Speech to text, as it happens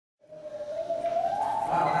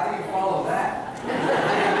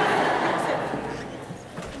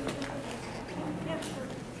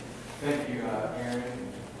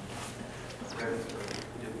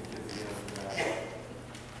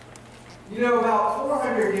about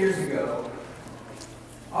 400 years ago,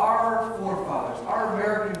 our forefathers, our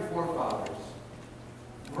American forefathers,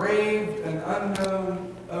 braved an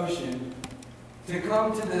unknown ocean to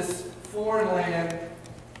come to this foreign land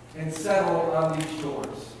and settle on these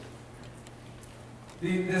shores.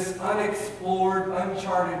 This unexplored,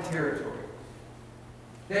 uncharted territory.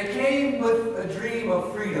 They came with a dream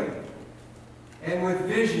of freedom and with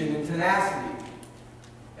vision and tenacity.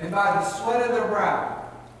 And by the sweat of their brow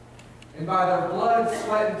and by their blood,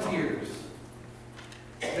 sweat, and tears,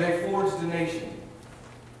 they forged a nation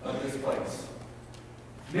of this place.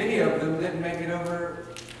 Many of them didn't make it over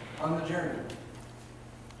on the journey.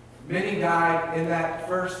 Many died in that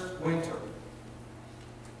first winter.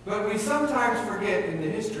 But we sometimes forget in the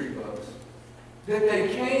history books that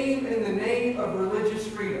they came in the name of religious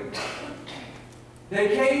freedom. They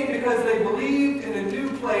came because they believed in a new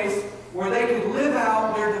place where they could live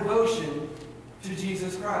out their devotion to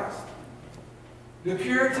Jesus Christ. The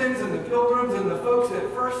Puritans and the Pilgrims and the folks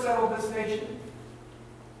that first settled this nation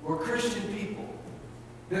were Christian people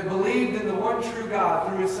that believed in the one true God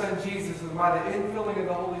through His Son Jesus and by the infilling of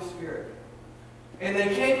the Holy Spirit. And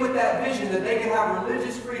they came with that vision that they could have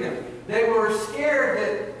religious freedom. They were scared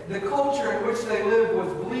that the culture in which they lived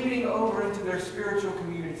was bleeding over into their spiritual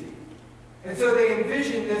community. And so they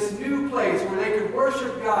envisioned this new place where they could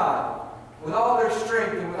worship God with all their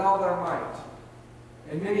strength and with all their might.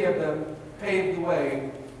 And many of them paved the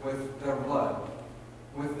way with their blood,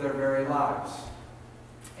 with their very lives.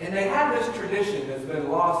 And they had this tradition that's been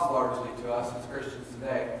lost largely to us as Christians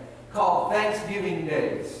today, called Thanksgiving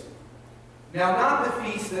Days. Now, not the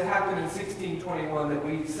feast that happened in 1621 that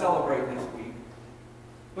we celebrate this week,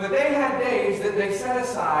 but they had days that they set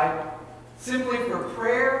aside simply for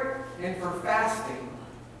prayer and for fasting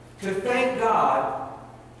to thank God,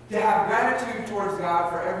 to have gratitude towards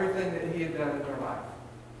God for everything that He had done in their life.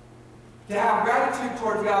 To have gratitude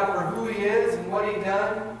towards God for who He is and what He's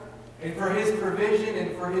done, and for His provision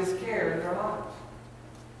and for His care in their lives.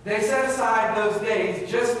 They set aside those days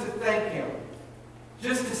just to thank Him,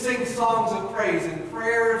 just to sing songs of praise and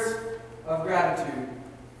prayers of gratitude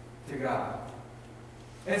to God.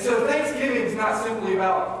 And so Thanksgiving is not simply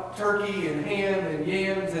about turkey and ham and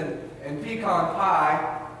yams and pecan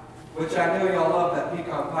pie, which I know y'all love that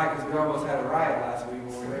pecan pie because we almost had a riot last week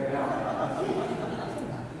when we ran it out.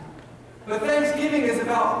 But Thanksgiving is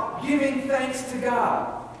about giving thanks to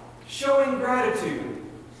God, showing gratitude.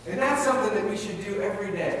 And that's something that we should do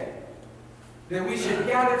every day. That we should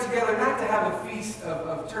gather together not to have a feast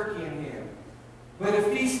of turkey and ham, but a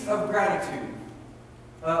feast of gratitude,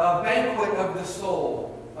 a banquet of the soul,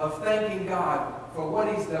 of thanking God for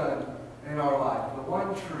what He's done in our life, the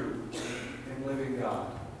one true and living God.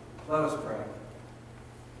 Let us pray.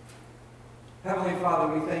 Heavenly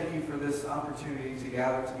Father, we thank You for this opportunity to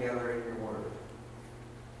gather together in Your Word.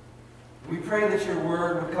 We pray that Your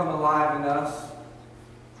Word would come alive in us,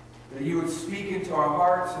 that You would speak into our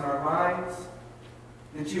hearts and our minds,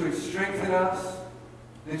 that You would strengthen us,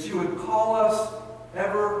 that You would call us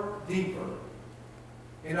ever deeper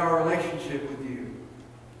in our relationship with You,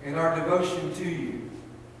 in our devotion to You.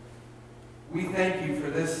 We thank You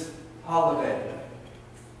for this holiday,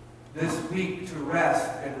 this week to rest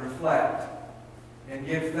and reflect and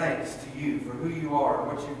give thanks to You for who You are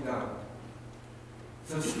and what You've done.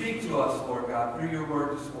 So speak to us, Lord God, through Your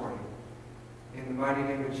Word this morning. In the mighty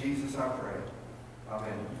name of Jesus I pray.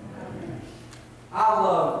 Amen. Amen. I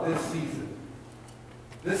love this season.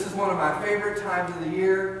 This is one of my favorite times of the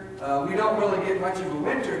year. We don't really get much of a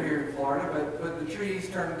winter here in Florida, but the trees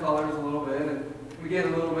turn colors a little bit, and we get a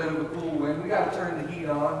little bit of a cool wind. We got to turn the heat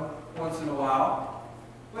on once in a while.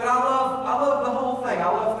 But I love the whole thing. I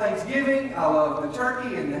love Thanksgiving. I love the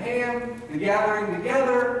turkey and the ham, the gathering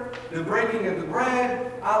together, the breaking of the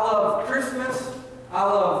bread. I love Christmas. I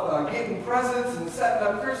love getting presents and setting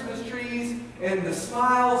up Christmas trees and the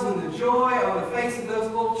smiles and the joy on the face of those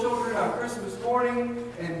little children on Christmas morning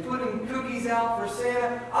and putting cookies out for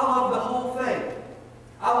Santa. I love the whole thing.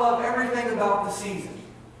 I love everything about the season.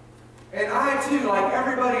 And I, too, like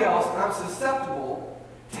everybody else, I'm susceptible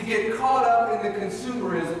to get caught up in the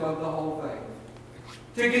consumerism of the whole thing.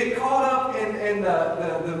 To get caught up in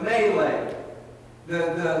the melee,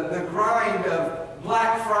 the grind of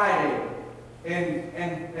Black Friday,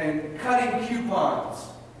 and cutting coupons,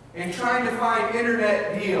 and trying to find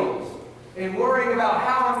internet deals, and worrying about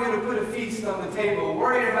how I'm going to put a feast on the table,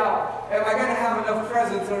 worried about, am I going to have enough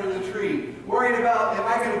presents under the tree, worried about, am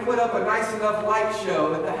I going to put up a nice enough light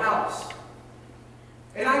show at the house.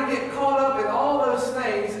 And I can get caught up in all those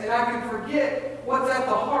things, and I can forget what's at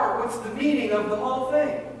the heart, what's the meaning of the whole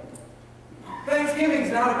thing.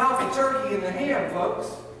 Thanksgiving's not about the turkey and the ham,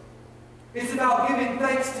 folks. It's about giving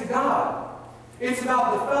thanks to God. It's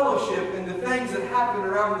about the fellowship and the things that happen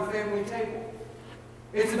around the family table.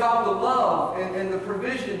 It's about the love and the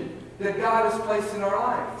provision that God has placed in our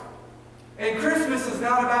life. And Christmas is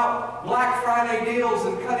not about Black Friday deals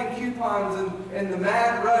and cutting coupons and the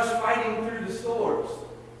mad rush fighting through the stores.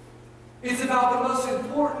 It's about the most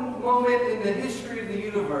important moment in the history of the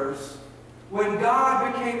universe, when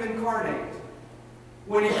God became incarnate,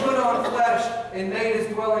 when He put on flesh and made His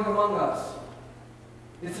dwelling among us.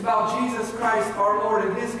 It's about Jesus Christ, our Lord,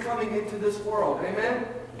 and His coming into this world. Amen?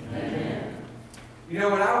 Amen. You know,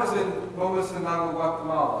 when I was in Momosamanga,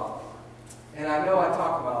 Guatemala, and I know I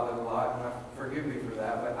talk about it a lot, and forgive me for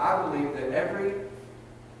that, but I believe that every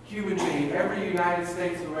human being, every United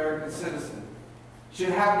States of American citizen, should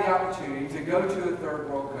have the opportunity to go to a third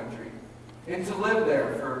world country and to live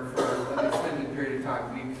there for an extended period of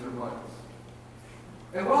time, weeks or months.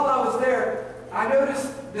 And while I was there, I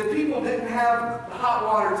noticed that people didn't have hot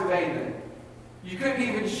water to bathe in. You couldn't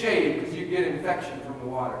even shave because you'd get infection from the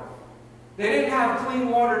water. They didn't have clean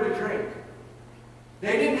water to drink.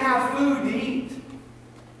 They didn't have food to eat.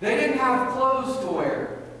 They didn't have clothes to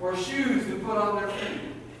wear or shoes to put on their feet.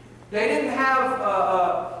 They didn't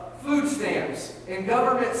have food stamps and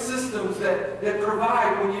government systems that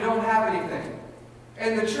provide when you don't have anything.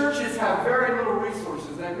 And the churches have very little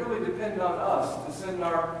resources. They really depend on us to send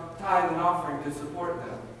our tithe and offering to support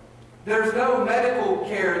them. There's no medical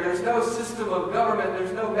care. There's no system of government.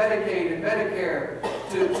 There's no Medicaid and Medicare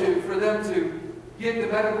for them to get the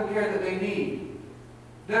medical care that they need.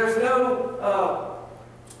 There's no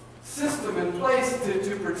system in place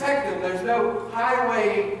to protect them. There's no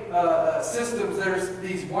highway systems. There's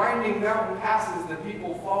these winding mountain passes that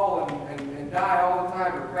people fall and die all the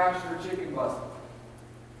time or crash their chicken buses.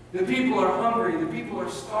 The people are hungry. The people are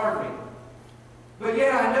starving. But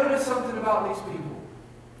yet I noticed something about these people.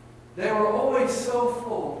 They were always so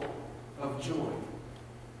full of joy.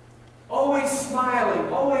 Always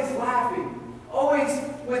smiling, always laughing, always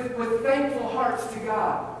with thankful hearts to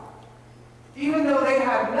God. Even though they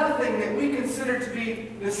had nothing that we consider to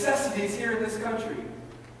be necessities here in this country,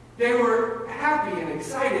 they were happy and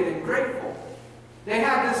excited and grateful. They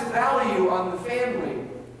had this value on the family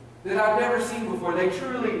that I've never seen before. They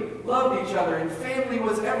truly loved each other, and family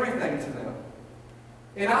was everything to them.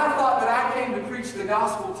 And I thought that I came to preach the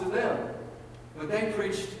gospel to them, but they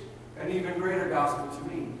preached an even greater gospel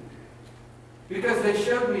to me. Because they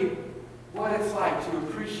showed me what it's like to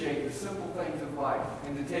appreciate the simple things of life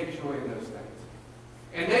and to take joy in those things.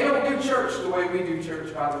 And they don't do church the way we do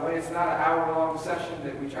church, by the way. It's not an hour-long session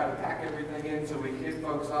that we try to pack everything in so we can get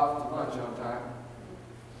folks off to lunch on time.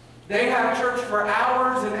 They have church for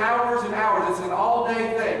hours and hours and hours. It's an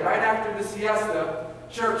all-day thing. Right after the siesta,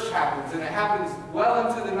 church happens, and it happens well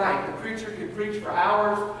into the night. The preacher can preach for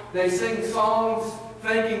hours. They sing songs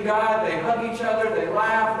thanking God. They hug each other. They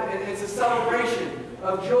laugh. It's a celebration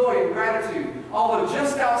of joy and gratitude. Although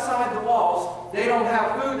just outside the walls, they don't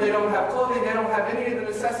have food, they don't have clothing, they don't have any of the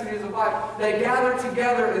necessities of life. They gather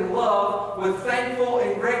together in love with thankful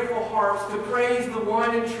and grateful hearts to praise the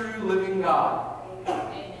one and true living God.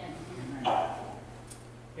 Amen.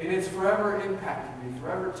 And it's forever impacted me,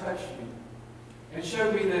 forever touched me, and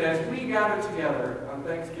showed me that as we gather together on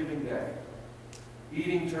Thanksgiving Day,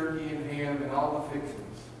 eating turkey and ham and all the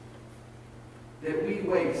fixings, that we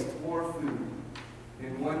waste more food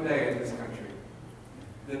in one day in this country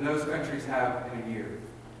than those countries have in a year.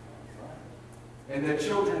 And that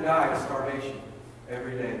children die of starvation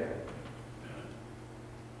every day there.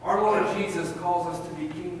 Our Lord Jesus calls us to be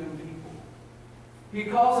kingdom people. He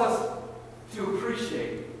calls us to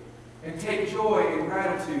appreciate and take joy and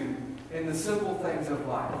gratitude in the simple things of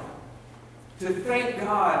life. To thank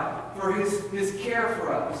God for His care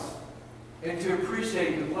for us and to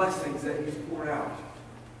appreciate the blessings that He's poured out.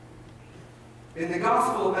 In the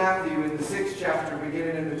Gospel of Matthew, in the 6th chapter,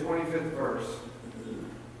 beginning in the 25th verse,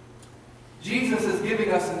 Jesus is giving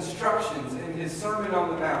us instructions in His Sermon on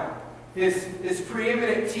the Mount, His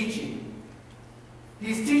preeminent teaching.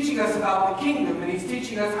 He's teaching us about the kingdom, and He's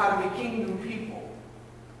teaching us how to be kingdom people.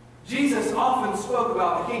 Jesus often spoke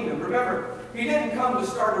about the kingdom. Remember, He didn't come to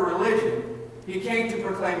start a religion. He came to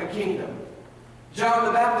proclaim a kingdom. John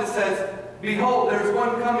the Baptist says, "Behold, there's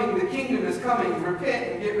one coming, the kingdom is coming,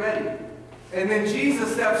 repent and get ready." And then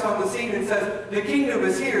Jesus steps on the scene and says, the kingdom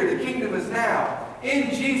is here, the kingdom is now.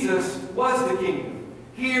 In Jesus was the kingdom,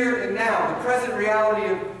 here and now, the present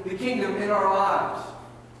reality of the kingdom in our lives.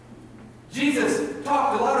 Jesus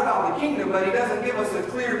talked a lot about the kingdom, but He doesn't give us a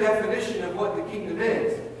clear definition of what the kingdom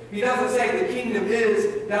is. He doesn't say the kingdom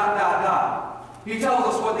is ... He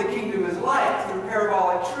tells us what the kingdom is like through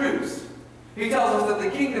parabolic truths. He tells us that the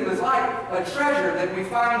kingdom is like a treasure that we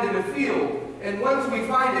find in a field, and once we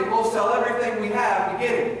find it, we'll sell everything we have to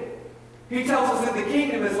get it. He tells us that the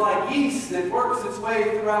kingdom is like yeast that works its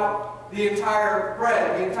way throughout the entire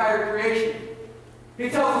bread, the entire creation. He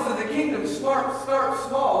tells us that the kingdom starts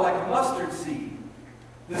small, like a mustard seed,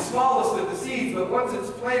 the smallest of the seeds, but once it's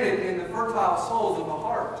planted in the fertile soils of the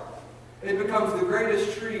heart, it becomes the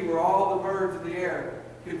greatest tree where all the birds of the air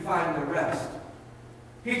can find their rest.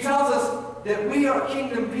 He tells us that we are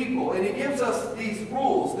kingdom people, and he gives us these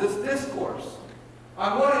rules, this discourse,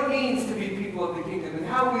 on what it means to be people of the kingdom and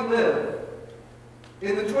how we live.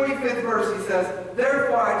 In the 25th verse, he says,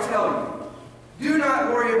 "Therefore I tell you, do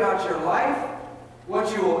not worry about your life,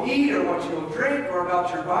 what you will eat or what you will drink, or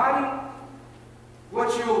about your body,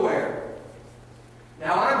 what you will wear."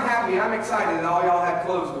 Now I'm happy, I'm excited that all y'all had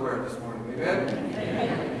clothes to wear this morning.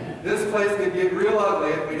 Amen? This place could get real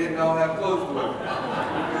ugly if we didn't all have clothes to wear.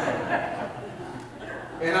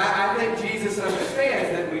 And I think Jesus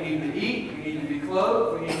understands that we need to eat, we need to be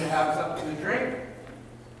clothed, we need to have something to drink.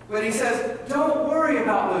 But he says, don't worry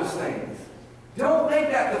about those things. Don't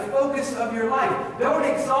make that the focus of your life. Don't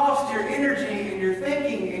exhaust your energy and your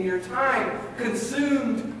thinking and your time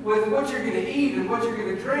consumed with what you're going to eat and what you're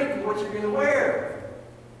going to drink and what you're going to wear.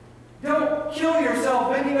 Don't kill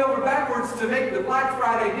yourself bending over backwards to make the Black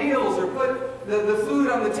Friday deals or put the food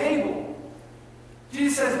on the table.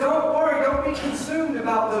 Jesus says, don't worry, don't be consumed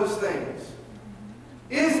about those things.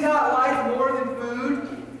 Is not life more than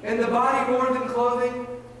food and the body more than clothing?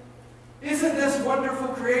 Isn't this wonderful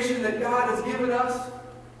creation that God has given us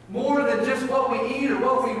more than just what we eat or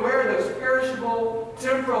what we wear, those perishable,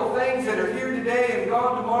 temporal things that are here today and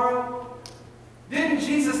gone tomorrow? Didn't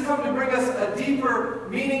Jesus come to bring us a deeper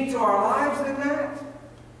meaning to our lives than that?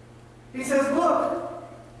 He says,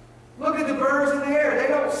 look at the birds in the air. They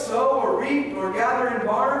don't sow or reap or gather in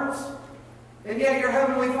barns, and yet your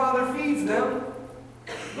heavenly Father feeds them.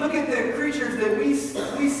 Look at the creatures that we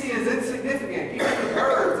see as insignificant, even the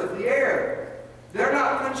birds of the air. They're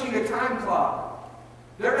not punching a time clock.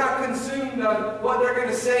 They're not consumed on what they're going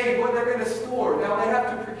to save, what they're going to store. Now, they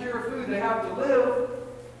have to procure food, they have to live,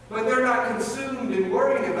 but they're not consumed in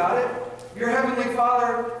worrying about it. Your heavenly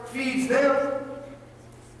Father feeds them.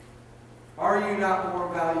 Are you not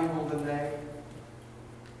more valuable than they?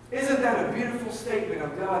 Isn't that a beautiful statement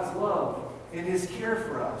of God's love and his care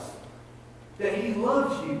for us? That he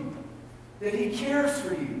loves you, that he cares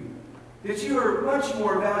for you, that you are much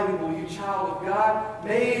more valuable, you child of God,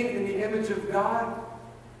 made in the image of God,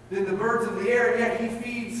 than the birds of the air, and yet he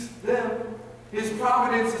feeds them. His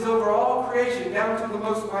providence is over all creation, down to the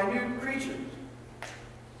most minute creatures.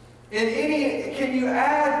 Can you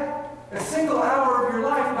add a single hour of your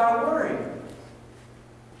life by worrying?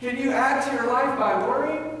 Can you add to your life by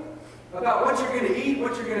worrying about what you're going to eat,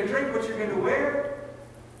 what you're going to drink, what you're going to wear?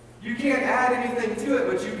 You can't add anything to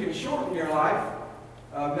it, but you can shorten your life.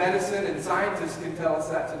 Medicine and scientists can tell us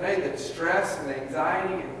that today, that stress and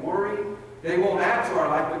anxiety and worry, they won't add to our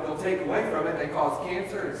life, but they'll take away from it. They cause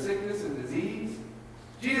cancer and sickness and disease.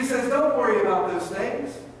 Jesus says, don't worry about those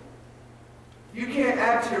things. You can't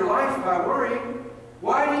add to your life by worrying.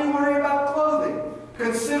 Why do you worry about clothing?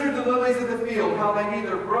 Consider the lilies of the field, how they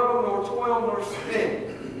neither grow nor toil nor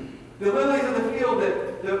spin. The lilies of the field,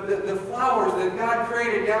 the flowers that God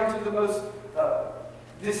created down to the most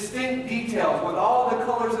distinct details with all the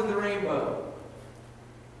colors of the rainbow.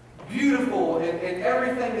 Beautiful, and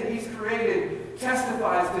everything that he's created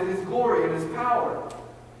testifies to his glory and his power.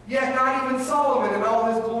 Yet not even Solomon in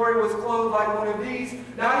all his glory was clothed like one of these.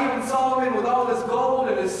 Not even Solomon with all his gold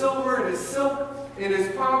and his silver and his silk and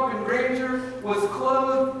his pomp and grandeur was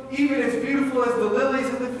clothed even as beautiful as the lilies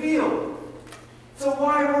of the field. So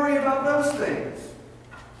why worry about those things?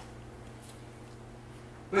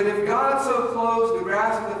 But if God so clothes the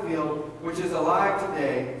grass of the field, which is alive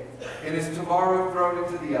today, and is tomorrow thrown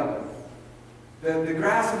into the oven, the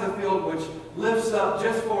grass of the field which lifts up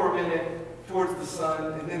just for a minute towards the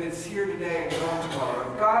sun, and then it's here today and gone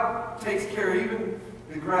tomorrow. If God takes care of even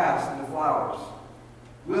the grass and the flowers,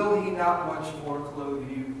 will he not much more clothe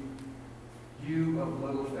you, you of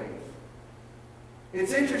little faith?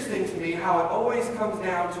 It's interesting to me how it always comes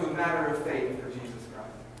down to a matter of faith for Jesus Christ.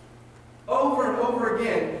 Over and over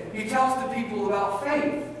again, he tells the people about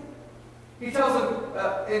faith. He tells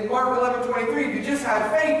them in Mark 11:23, if you just had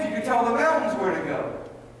faith, you could tell the mountains where to go.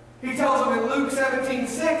 He tells them in Luke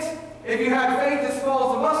 17:6, if you had faith as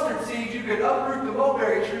small as a mustard seed, you could uproot the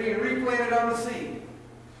mulberry tree and replant it on the sea.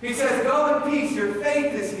 He says, go in peace, your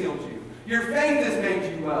faith has healed you. Your faith has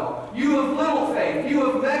made you well. You have little faith. You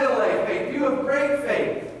have megalay faith. You have great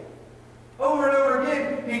faith. Over and over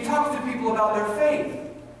again, he talks to people about their faith.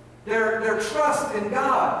 their trust in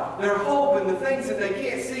God, their hope in the things that they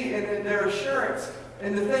can't see, and their assurance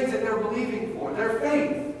in the things that they're believing for, their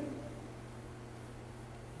faith.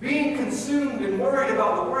 Being consumed and worried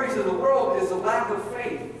about the worries of the world is a lack of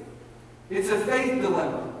faith. It's a faith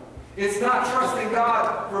dilemma. It's not trusting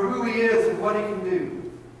God for who He is and what He can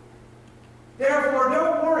do. Therefore,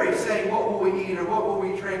 don't worry saying, what will we eat, or what will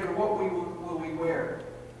we drink, or what will we wear?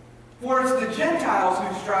 For it's the Gentiles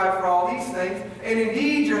who strive for all these things, and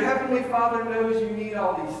indeed your heavenly Father knows you need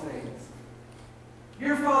all these things.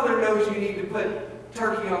 Your Father knows you need to put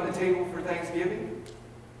turkey on the table for Thanksgiving.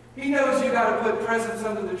 He knows you got to put presents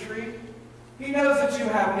under the tree. He knows that you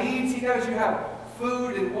have needs. He knows you have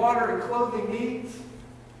food and water and clothing needs.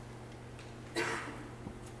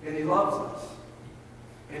 And He loves us.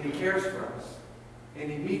 And He cares for us.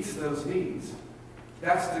 And He meets those needs.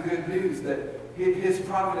 That's the good news, that His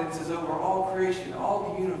providence is over all creation,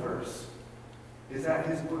 all the universe is at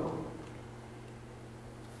His will.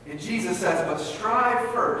 And Jesus says, but strive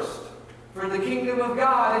first for the kingdom of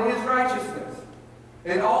God and His righteousness.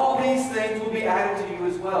 And all these things will be added to you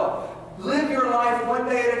as well. Live your life one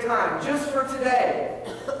day at a time, just for today.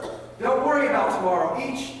 Don't worry about tomorrow.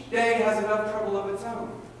 Each day has enough trouble of its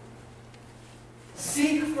own.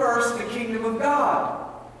 Seek first the kingdom of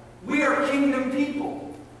God. We are kingdom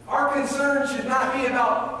people. Our concern should not be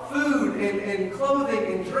about food and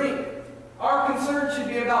clothing and drink. Our concern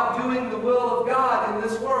should be about doing the will of God in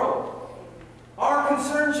this world. Our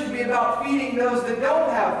concern should be about feeding those that don't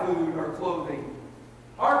have food or clothing.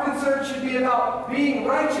 Our concern should be about being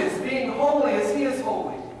righteous, being holy as He is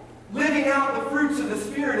holy, living out the fruits of the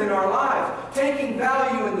Spirit in our lives, taking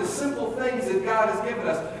value in the simple things that God has given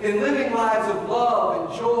us, and living lives of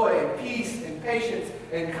love and joy and peace and patience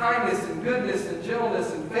and kindness and goodness and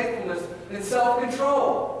gentleness and faithfulness and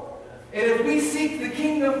self-control. And if we seek the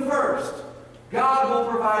kingdom first, God will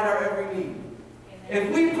provide our every need.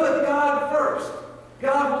 If we put God first,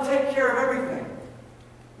 God will take care of everything.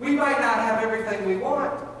 We might not have everything we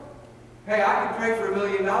want. Hey, I could pray for $1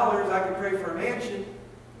 million. I could pray for a mansion.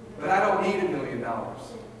 But I don't need $1 million.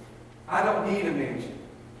 I don't need a mansion.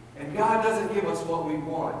 And God doesn't give us what we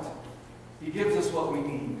want. He gives us what we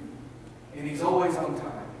need. And He's always on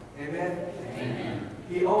time. Amen? Amen.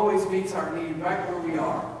 He always meets our need right where we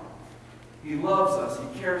are. He loves us.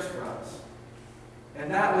 He cares for us. And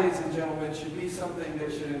that, ladies and gentlemen, should be something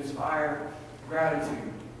that should inspire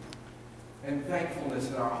gratitude and thankfulness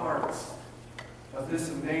in our hearts of this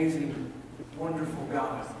amazing, wonderful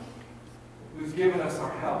God who's given us our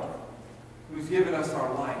health, who's given us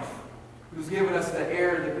our life, who's given us the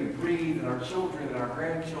air that we breathe, and our children and our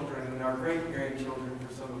grandchildren and our great-grandchildren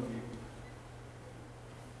for some of you.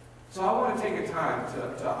 So I want to take a time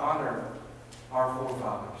to honor our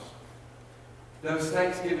forefathers. Those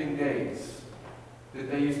Thanksgiving days that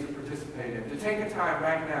they used to participate in. To take a time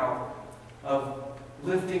right now of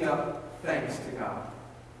lifting up thanks to God.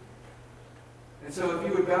 And so if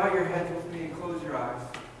you would bow your heads with me and close your eyes,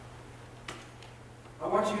 I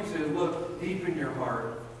want you to look deep in your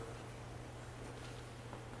heart,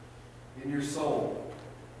 in your soul,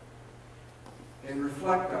 and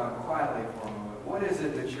reflect on quietly for a moment. What is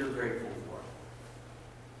it that you're grateful for?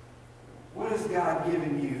 What has God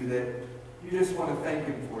given you that you just want to thank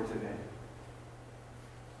Him for today?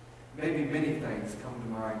 Maybe many things come to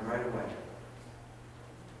mind right away.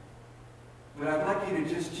 But I'd like you to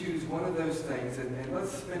just choose one of those things, and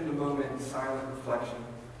let's spend a moment in silent reflection,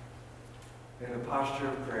 in a posture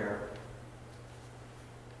of prayer.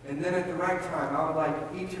 And then at the right time, I would like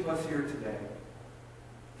each of us here today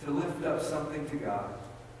to lift up something to God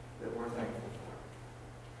that we're thankful for.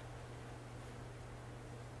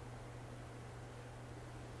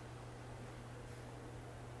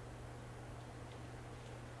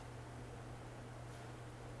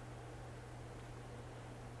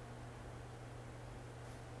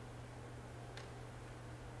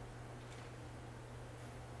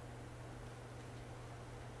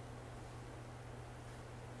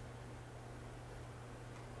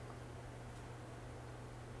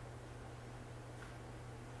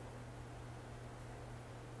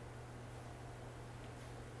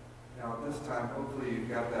 Now at this time, hopefully you've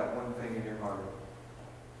got that one thing in your heart.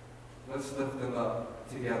 Let's lift them up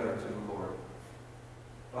together to the Lord.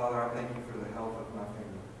 Father, I thank you for the health of my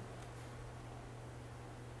family.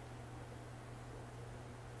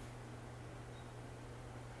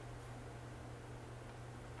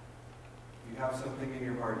 If you have something in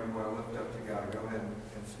your heart you want to lift up to God, go ahead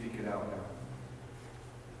and speak it out now.